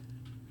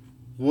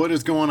What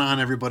is going on,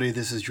 everybody?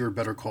 This is your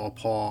Better Call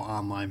Paul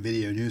online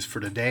video news for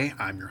today.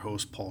 I'm your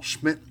host, Paul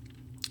Schmidt,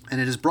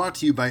 and it is brought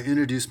to you by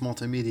Introduce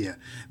Multimedia,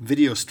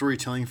 video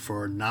storytelling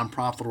for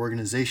nonprofit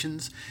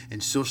organizations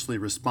and socially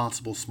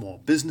responsible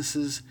small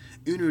businesses.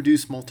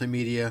 Introduce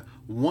Multimedia,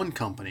 one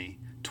company,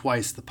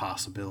 twice the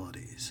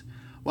possibilities.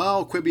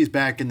 Well, Quibi's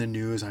back in the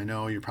news. I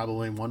know you're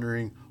probably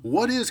wondering,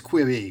 what is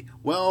Quibi?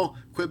 Well,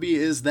 Quibi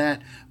is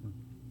that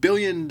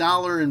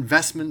billion-dollar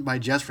investment by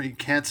Jeffrey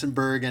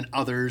Katzenberg and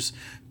others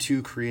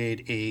to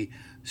create a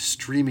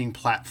streaming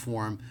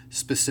platform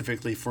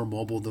specifically for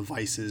mobile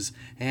devices.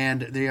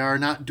 And they are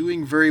not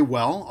doing very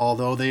well,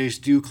 although they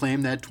do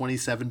claim that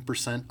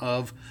 27%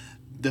 of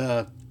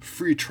the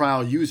free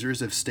trial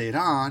users have stayed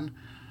on.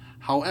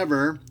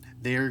 However,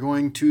 they are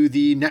going to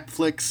the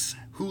Netflix,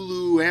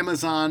 Hulu,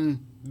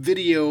 Amazon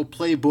video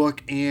playbook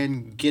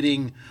and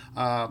getting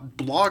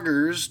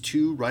bloggers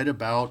to write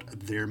about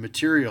their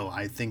material.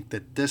 I think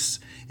that this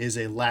is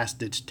a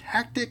last-ditch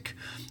tactic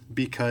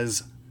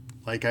because,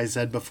 like I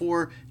said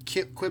before,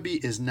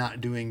 Quibi is not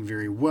doing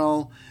very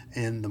well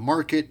in the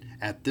market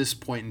at this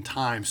point in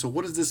time. So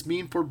what does this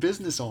mean for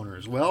business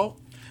owners? Well,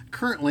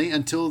 currently,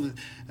 until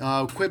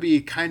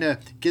Quibi kind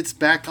of gets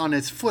back on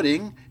its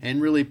footing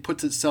and really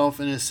puts itself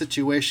in a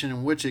situation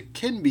in which it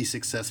can be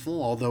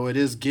successful, although it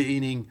is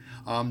gaining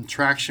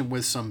traction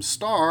with some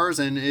stars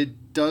and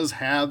it does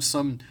have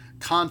some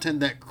content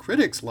that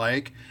critics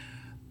like,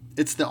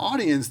 it's the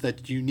audience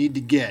that you need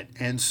to get.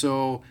 And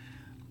so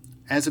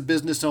as a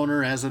business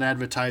owner, as an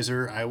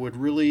advertiser, I would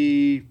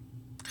really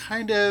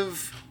kind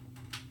of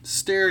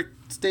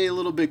stay a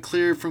little bit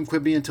clear from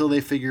Quibi until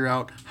they figure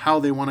out how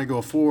they want to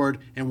go forward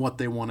and what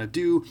they want to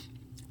do,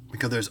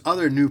 because there's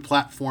other new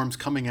platforms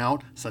coming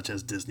out, such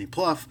as Disney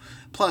Plus,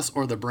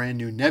 or the brand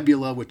new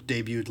Nebula, which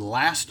debuted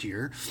last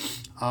year,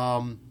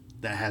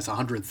 that has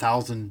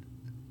 100,000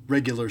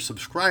 regular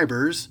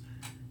subscribers.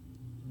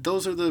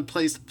 Those are the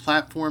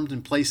platforms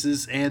and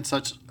places and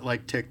such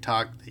like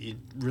TikTok that you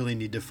really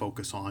need to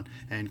focus on.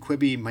 And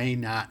Quibi may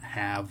not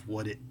have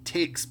what it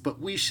takes, but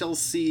we shall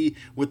see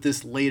with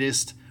this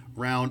latest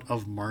round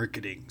of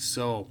marketing.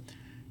 So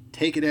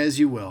take it as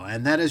you will.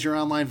 And that is your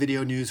online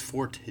video news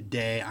for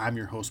today. I'm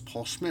your host,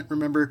 Paul Schmidt.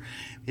 Remember,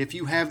 if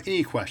you have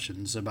any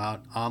questions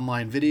about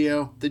online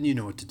video, then you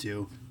know what to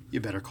do.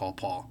 You better call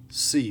Paul.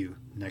 See you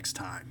next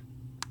time.